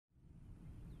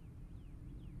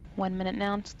1 minute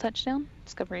now until touchdown.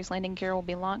 Discovery's landing gear will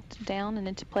be locked down and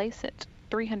into place at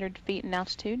 300 feet in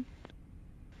altitude.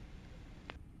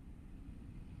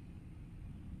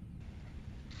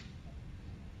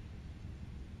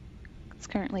 It's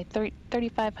currently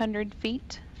 3,500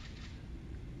 feet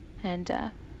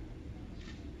and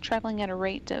traveling at a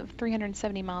rate of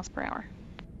 370 miles per hour.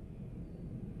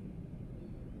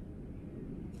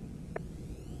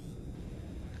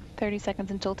 "30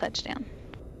 seconds until touchdown.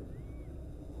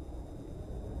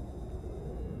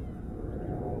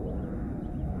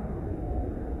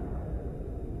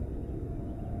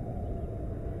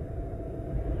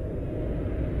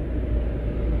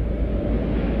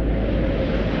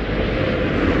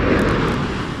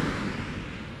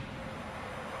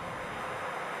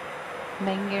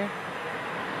 Main gear,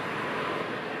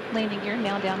 landing gear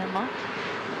now down and locked.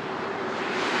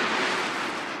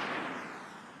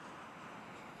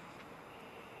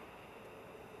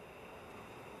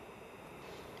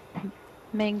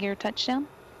 Main gear touchdown.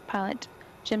 Pilot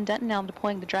Jim Dutton now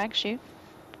deploying the drag chute.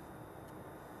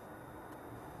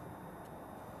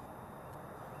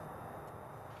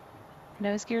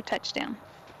 Nose gear touchdown.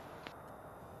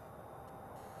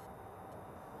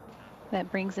 That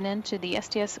brings an end to the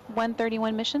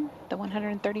STS-131 mission, the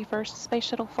 131st Space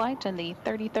Shuttle flight, and the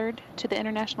 33rd to the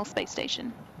International Space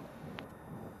Station.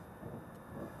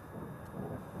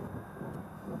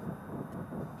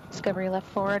 Discovery left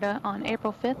Florida on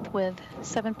April 5th with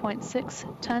 7.6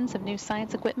 tons of new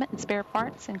science equipment and spare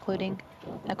parts, including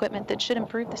equipment that should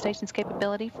improve the station's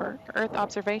capability for Earth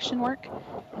observation work,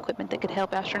 equipment that could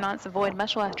help astronauts avoid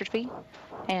muscle atrophy,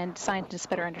 and scientists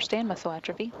better understand muscle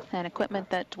atrophy, and equipment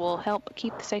that will help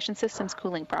keep the station systems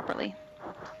cooling properly.